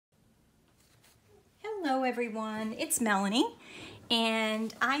Hello everyone, it's Melanie,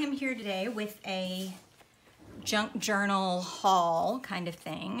 and I am here today with a junk journal haul kind of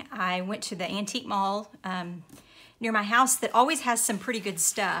thing. I went to the antique mall near my house that always has some pretty good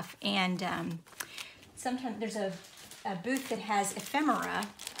stuff, and sometimes there's a booth that has ephemera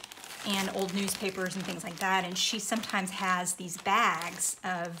and old newspapers and things like that, and she sometimes has these bags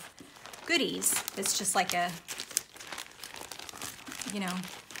of goodies. It's just like a, you know,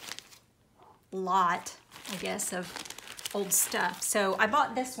 lot, I guess, of old stuff. So I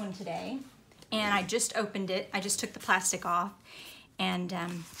bought this one today, and I just opened it. I just took the plastic off, and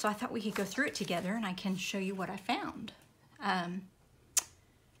so I thought we could go through it together, and I can show you what I found.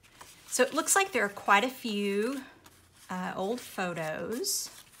 So it looks like there are quite a few old photos.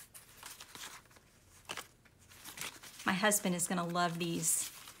 My husband is gonna love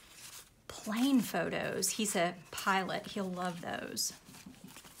these plane photos. He's a pilot, he'll love those.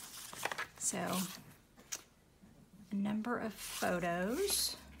 So, a number of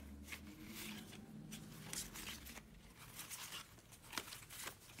photos.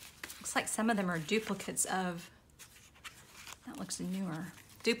 Looks like some of them are duplicates of, that looks newer,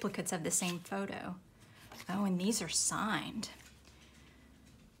 duplicates of the same photo. Oh, and these are signed.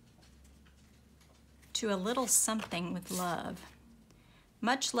 To a little something with love.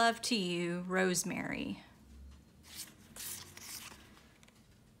 Much love to you, Rosemary.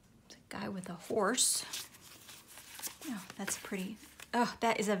 Guy with a horse. Oh, that's pretty. Oh,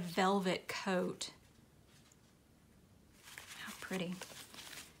 that is a velvet coat. How pretty.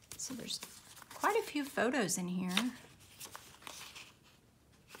 So there's quite a few photos in here.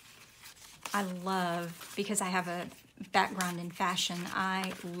 I love, because I have a background in fashion,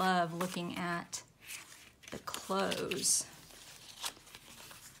 I love looking at the clothes.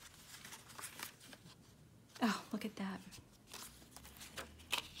 Oh, look at that.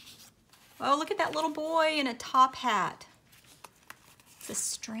 Oh, look at that little boy in a top hat. It's a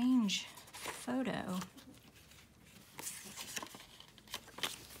strange photo.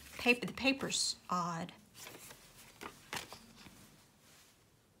 The paper's odd.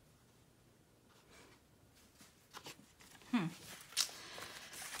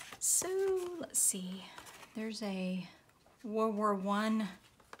 So, let's see. There's a World War I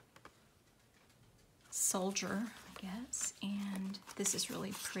soldier, I guess, and this is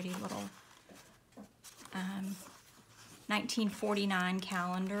really pretty little 1949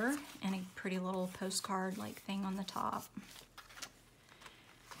 calendar and a pretty little postcard like thing on the top.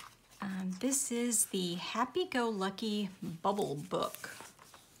 This is the Happy-Go-Lucky Bubble Book.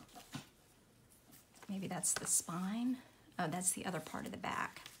 Maybe that's the spine. Oh, that's the other part of the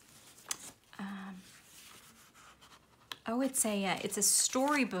back. Oh, it's a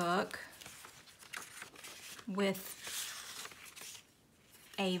storybook with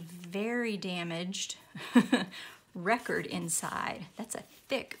a very damaged record inside. That's a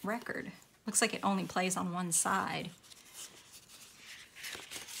thick record. Looks like it only plays on one side.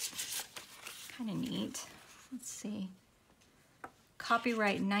 Kind of neat. Let's see.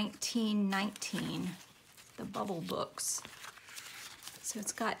 Copyright 1919. The Bubble Books. So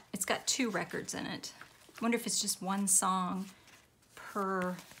it's got two records in it. I wonder if it's just one song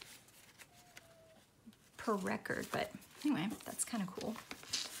per record, but anyway, that's kind of cool.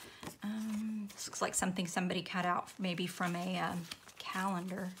 This looks like something somebody cut out maybe from a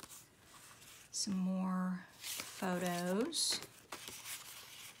calendar. Some more photos.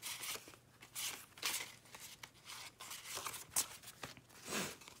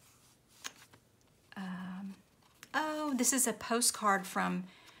 Oh, this is a postcard from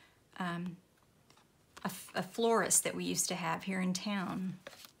a florist that we used to have here in town.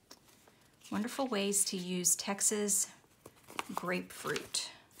 Wonderful ways to use Texas grapefruit.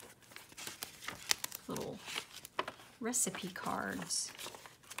 Little recipe cards.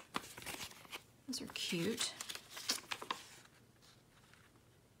 Those are cute.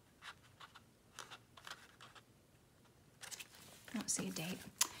 I don't see a date.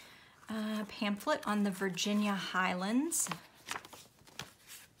 Pamphlet on the Virginia Highlands.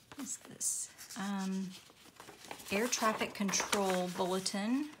 What's this? Air Traffic Control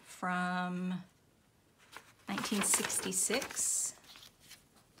Bulletin from 1966.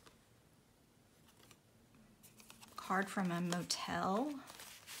 Card from a motel.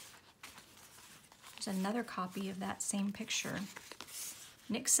 There's another copy of that same picture.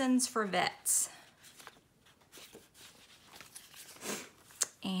 Nixon's for Vets.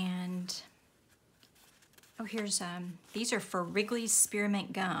 And, oh, here's, these are for Wrigley's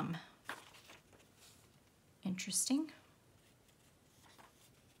Spearmint Gum. Interesting.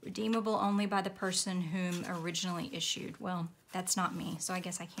 Redeemable only by the person whom originally issued. Well, that's not me, so I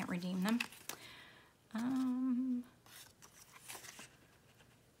guess I can't redeem them.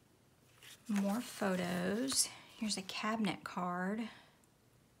 More photos. Here's a cabinet card. Look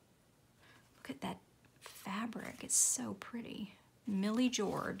at that fabric. It's so pretty. Millie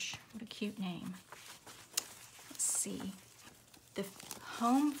George. What a cute name. Let's see. The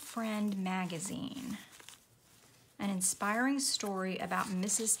Home Friend magazine. An inspiring story about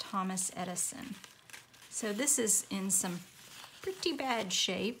Mrs. Thomas Edison. So this is in some pretty bad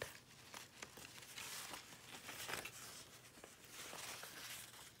shape.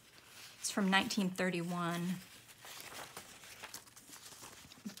 It's from 1931.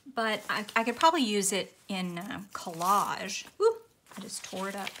 But I could probably use it in collage. Woo, I just tore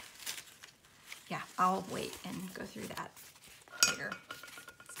it up. Yeah, I'll wait and go through that later.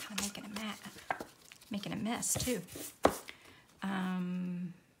 It's kind of making a mess too.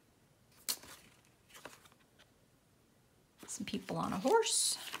 Some people on a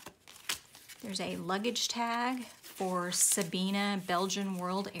horse. There's a luggage tag for Sabina Belgian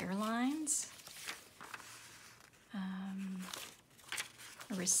World Airlines. A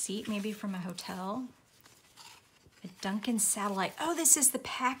receipt maybe from a hotel. A Duncan satellite. Oh, this is the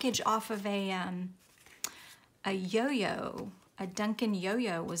package off of a yo-yo. A Duncan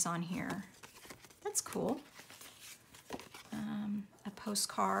yo-yo was on here. That's cool. A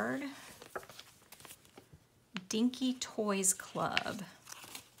postcard. Dinky Toys Club.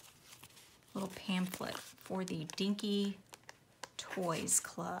 Little pamphlet for the Dinky Toys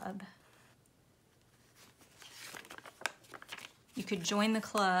Club. You could join the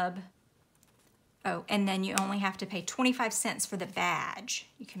club. Oh, and then you only have to pay 25 cents for the badge.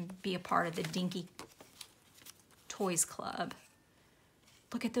 You can be a part of the Dinky Toys Club.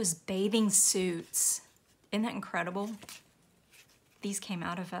 Look at those bathing suits. Isn't that incredible? These came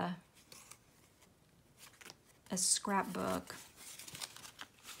out of a scrapbook.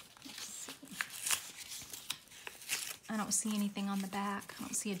 Let's see. I don't see anything on the back. I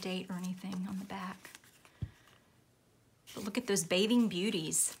don't see a date or anything on the back. But look at those bathing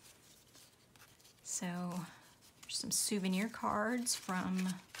beauties. So there's some souvenir cards from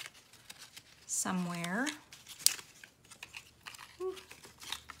somewhere. Ooh.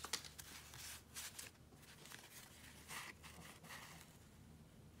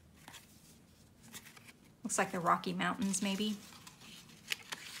 Looks like the Rocky Mountains, maybe.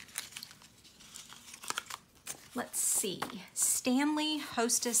 Let's see. Stanley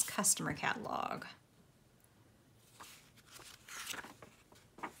Hostess Customer Catalog.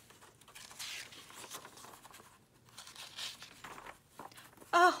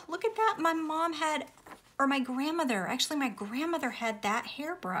 Oh, look at that. My mom had, or my grandmother, actually my grandmother had that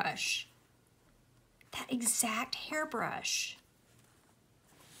hairbrush. That exact hairbrush.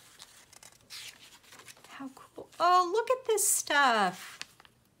 How cool. Oh, look at this stuff.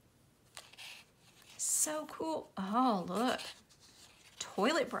 So cool. Oh, look.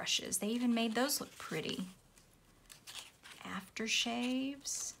 Toilet brushes. They even made those look pretty.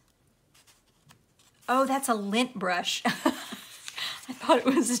 Aftershaves. Oh, that's a lint brush. I thought it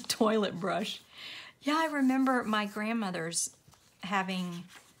was a toilet brush. Yeah, I remember my grandmother's having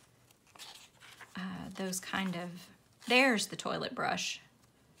those kind of, there's the toilet brush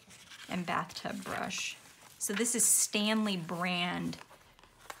and bathtub brush. So this is Stanley brand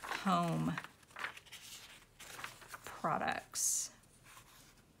home products.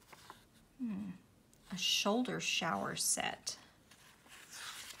 A shoulder shower set.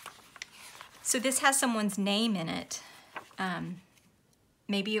 So this has someone's name in it.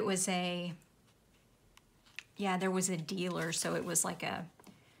 Maybe it was a, yeah, there was a dealer, so it was like a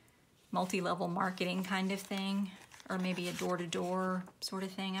multi-level marketing kind of thing, or maybe a door-to-door sort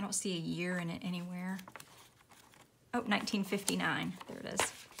of thing. I don't see a year in it anywhere. Oh, 1959, there it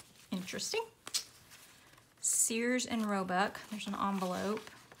is. Interesting. Sears and Roebuck, there's an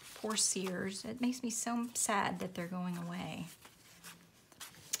envelope. Poor Sears. It makes me so sad that they're going away.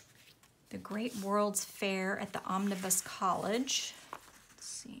 The Great World's Fair at the Omnibus College. Let's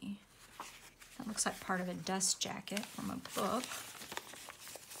see. That looks like part of a dust jacket from a book.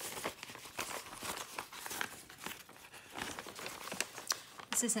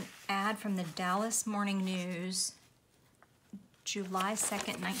 This is an ad from the Dallas Morning News, July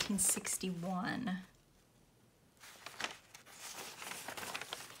 2nd, 1961.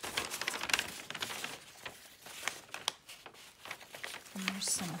 And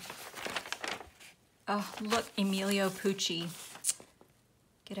there's some, oh, look, Emilio Pucci.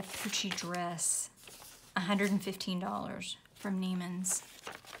 Get a Pucci dress, $115 from Neiman's.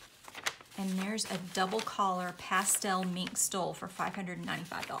 And there's a double collar pastel mink stole for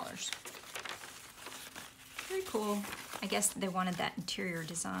 $595. Very cool. I guess they wanted that interior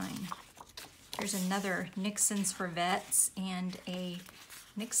design. Here's another Nixon's for Vets and a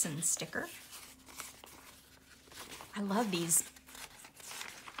Nixon sticker. I love these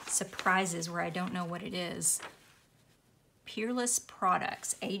surprises where I don't know what it is. Peerless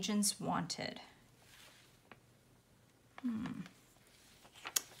Products, Agents Wanted.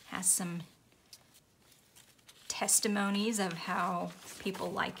 Has some testimonies of how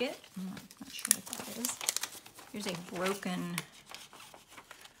people like it. I'm not sure what that is. Here's a broken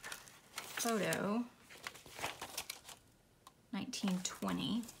photo,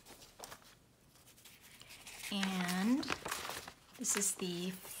 1920. And this is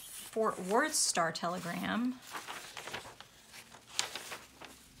the Fort Worth Star Telegram.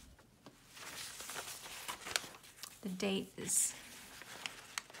 The date is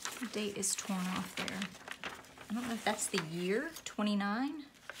torn off there. I don't know if that's the year, 29.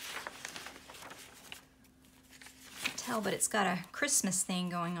 Can't tell, but it's got a Christmas thing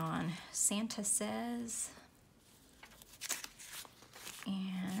going on. Santa Says.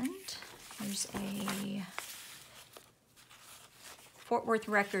 And here's a Fort Worth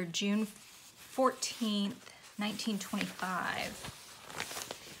Record, June 14th,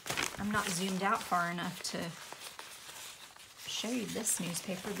 1925. I'm not zoomed out far enough to show you this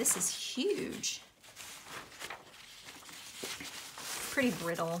newspaper. This is huge. Pretty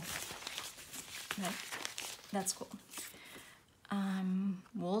brittle. That's cool.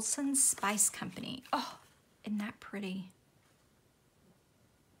 Wilson Spice Company. Oh, isn't that pretty?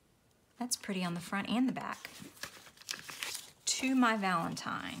 That's pretty on the front and the back. To My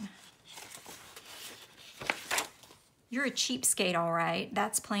Valentine. You're a cheapskate, all right.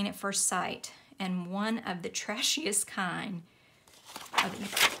 That's Plain at First Sight. And one of the trashiest kind. Oh,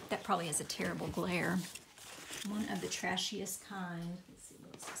 that probably has a terrible glare. One of the trashiest kind. Let's see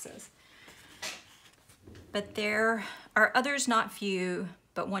what else it says. But there are others not few,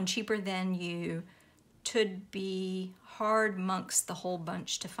 but one cheaper than you. Twould be hard monks the whole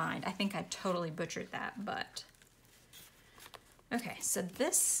bunch to find. I think I totally butchered that, but. Okay, so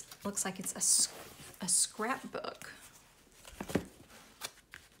this looks like it's a scrapbook.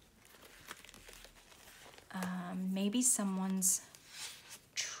 Maybe someone's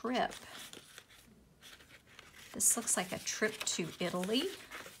trip. This looks like a trip to Italy.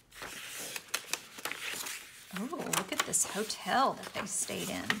 Oh, look at this hotel that they stayed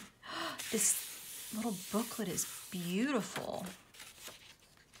in. This little booklet is beautiful.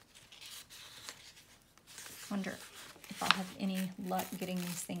 Wonder if I'll have any luck getting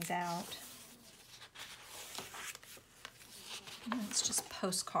these things out. Oh, it's just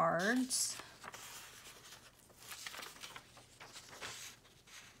postcards.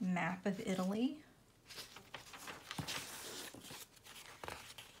 Map of Italy.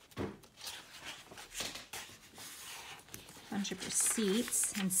 Bunch of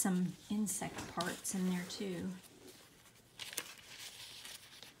receipts and some insect parts in there too.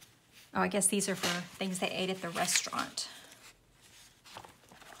 Oh, I guess these are for things they ate at the restaurant.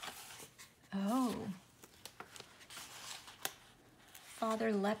 Oh.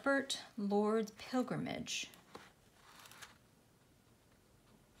 Father Leppert, Lord's Pilgrimage.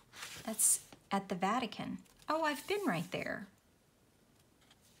 That's at the Vatican. Oh, I've been right there.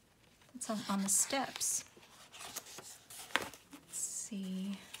 It's on the steps. Let's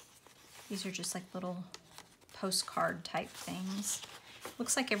see. These are just like little postcard type things.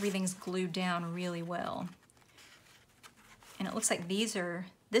 Looks like everything's glued down really well. And it looks like these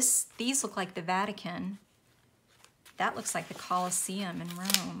look like the Vatican. That looks like the Colosseum in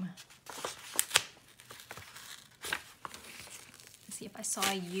Rome. Let's see if I saw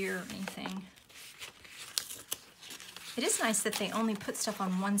a year or anything. It is nice that they only put stuff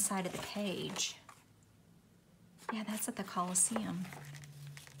on one side of the page. Yeah, that's at the Colosseum.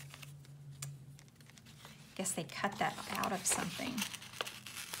 Guess they cut that out of something.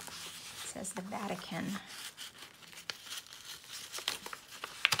 It says the Vatican.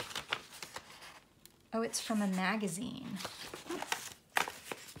 Oh, it's from a magazine.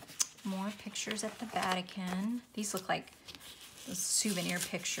 More pictures at the Vatican. These look like those souvenir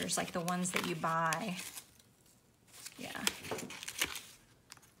pictures, like the ones that you buy. Yeah.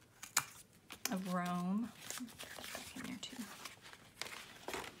 Of Rome. Put that back in there too.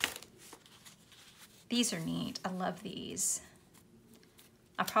 These are neat. I love these.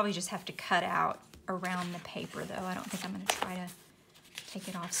 I'll probably just have to cut out around the paper though. I don't think I'm going to try to take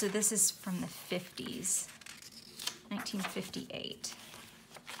it off. So this is from the 50s, 1958.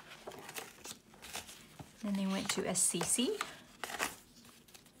 Then they went to Assisi.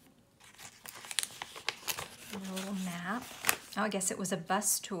 And a little map. Oh, I guess it was a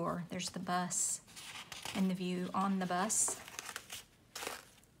bus tour. There's the bus and the view on the bus.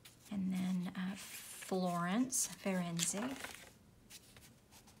 And then Florence, Firenze.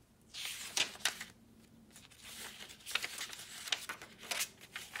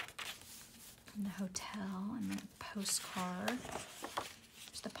 And the hotel, and then a postcard.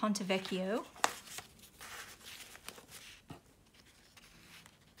 There's the Ponte Vecchio.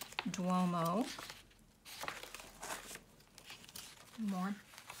 Duomo. More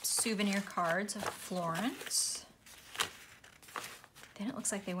souvenir cards of Florence. Then it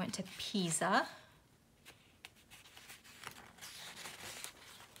looks like they went to Pisa.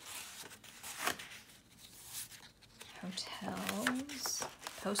 Hotels,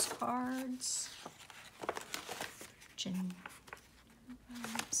 postcards.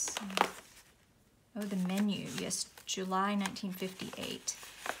 Oh, the menu, yes, July 1958.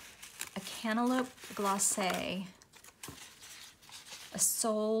 A cantaloupe glacé, a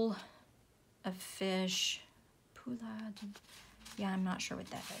sole of fish, poulade. Yeah, I'm not sure what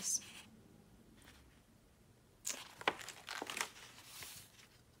that is.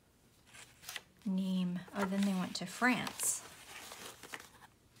 Nîmes. Oh, then they went to France.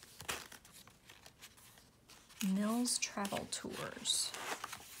 Mills Travel Tours.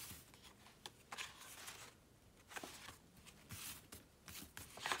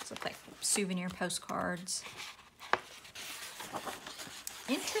 These look like souvenir postcards.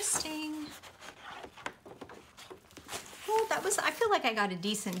 Interesting. Well, I feel like I got a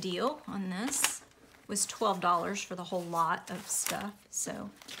decent deal on this. It was $12 for the whole lot of stuff, so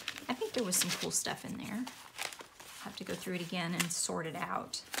I think there was some cool stuff in there. I'll have to go through it again and sort it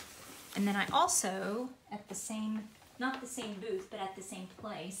out. And then I also, at the same, not the same booth, but at the same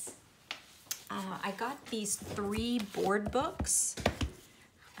place, I got these 3 board books,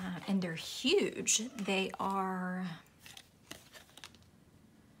 and they're huge. They are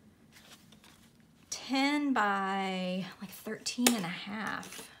 10 by like 13 and a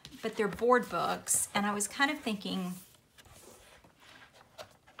half, but they're board books, and I was kind of thinking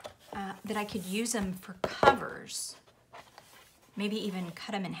that I could use them for covers. Maybe even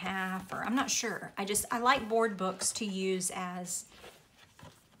cut them in half, or I'm not sure. I like board books to use as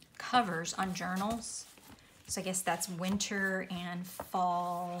covers on journals. So I guess that's winter and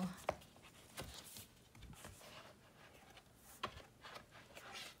fall.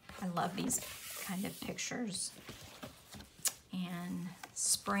 I love these kind of pictures. And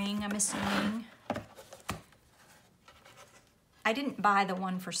spring, I'm assuming. I didn't buy the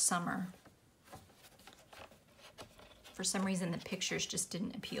one for summer. For some reason, the pictures just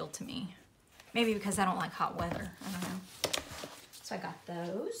didn't appeal to me. Maybe because I don't like hot weather. I don't know. So I got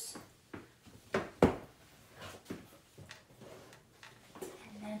those. And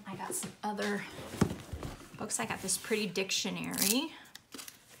then I got some other books. I got this pretty dictionary.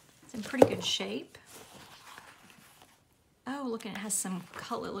 It's in pretty good shape. Oh, look, and it has some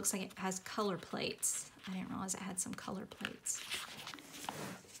color. It looks like it has color plates. I didn't realize it had some color plates.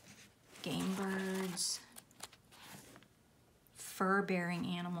 Game birds. Fur-bearing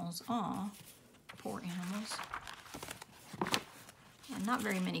animals. Aw, poor animals. Yeah, not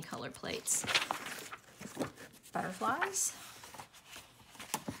very many color plates. Butterflies.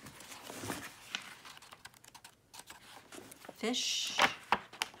 Fish.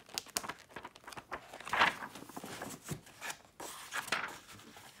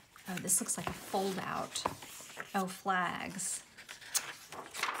 Oh, this looks like a fold-out. Oh, flags.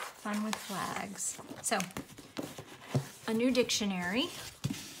 Fun with flags. So, a new dictionary.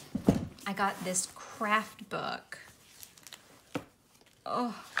 I got this craft book.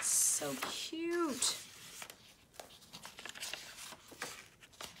 Oh, it's so cute.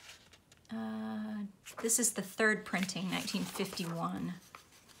 This is the 3rd printing, 1951.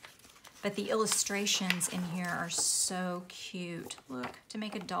 But the illustrations in here are so cute. Look, to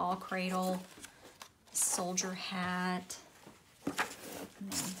make a doll cradle, soldier hat,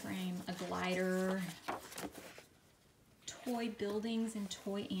 mainframe, a glider, toy buildings and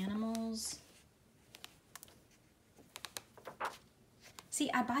toy animals. See,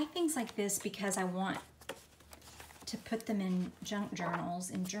 I buy things like this because I want to put them in junk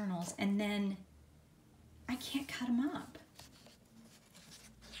journals, and then I can't cut them up.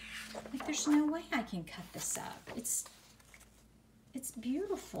 Like, there's no way I can cut this up. It's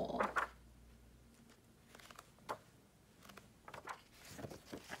beautiful.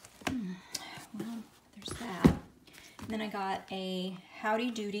 Well, there's that. And then I got a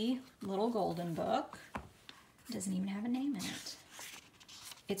Howdy Doody Little Golden book. It doesn't even have a name in it.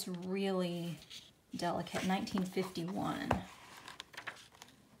 It's really delicate, 1951.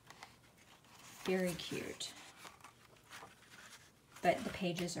 Very cute. But the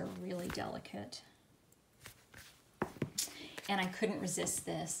pages are really delicate. and I couldn't resist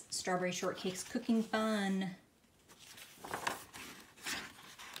this. Strawberry Shortcake's Cooking Fun.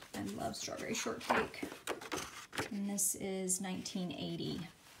 I love strawberry shortcake. And this is 1980.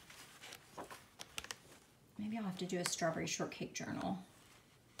 Maybe I'll have to do a strawberry shortcake journal.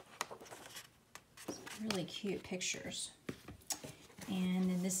 Really cute pictures. And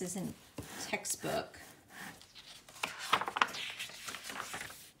then this is a textbook.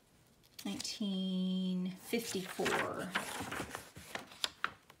 1954.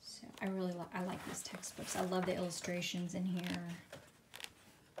 So I like these textbooks. I love the illustrations in here.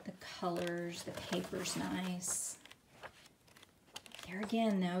 The colors, the paper's nice. There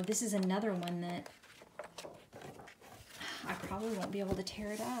again though, this is another one that I probably won't be able to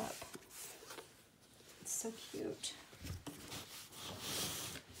tear it up. It's so cute.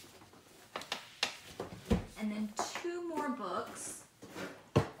 And then two more books.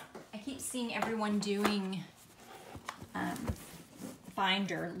 I keep seeing everyone doing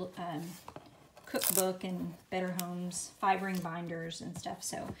binder, cookbook and Better Homes, 5-ring binders and stuff.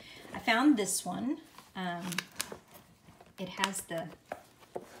 So I found this one. It has the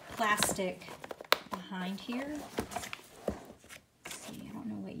plastic behind here. Let's see, I don't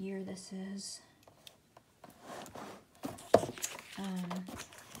know what year this is.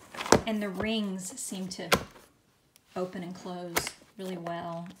 And the rings seem to open and close really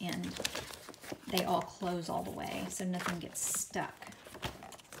well, and they all close all the way, so nothing gets stuck.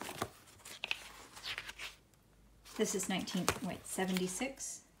 This is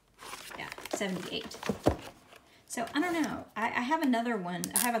 76? Yeah, 78. So I don't know. I have another one.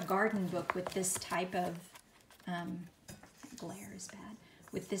 I have a garden book with this type of, glare is bad,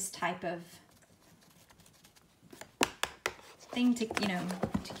 with this type of thing to, you know,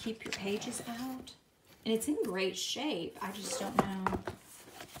 to keep your pages out. And it's in great shape. I just don't know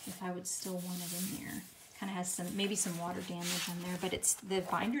if I would still want it in there. Kind of has some, maybe some water damage on there, but it's, the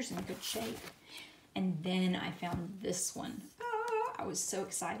binder's in good shape. And then I found this one. Oh, I was so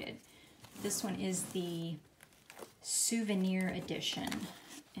excited. This one is the souvenir edition,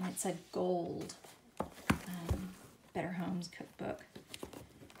 and it's a gold Better Homes cookbook.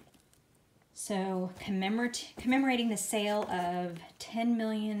 So commemorating the sale of 10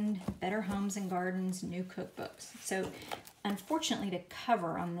 million Better Homes and Gardens new cookbooks. So unfortunately the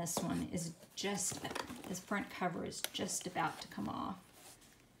cover on this one is just, this front cover is just about to come off.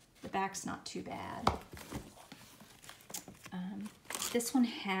 The back's not too bad. This one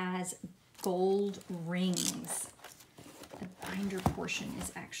has gold rings. The binder portion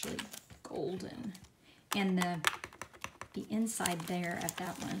is actually golden. And the inside there of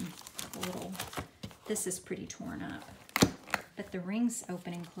that one, a little, this is pretty torn up. But the rings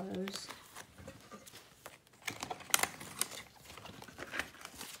open and close.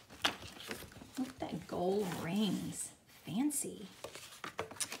 Look at that gold rings. Fancy.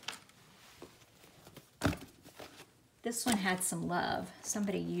 This one had some love.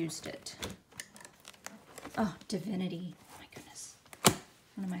 Somebody used it. Oh, Divinity. My goodness.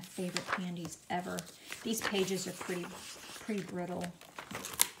 One of my favorite candies ever. These pages are pretty brittle.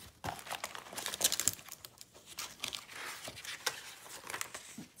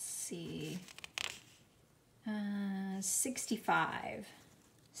 Let's see. 65.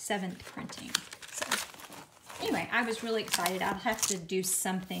 7th printing. So anyway, I was really excited. I'll have to do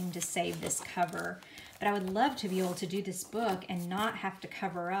something to save this cover. But I would love to be able to do this book and not have to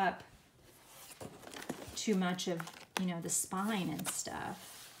cover up too much of, you know, the spine and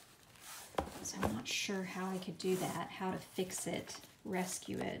stuff. So I'm not sure how I could do that, how to fix it,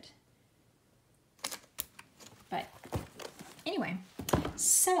 rescue it. But anyway,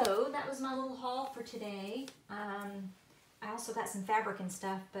 so that was my little haul for today. I also got some fabric and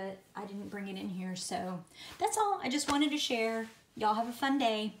stuff, but I didn't bring it in here. So that's all. I just wanted to share. Y'all have a fun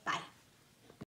day. Bye.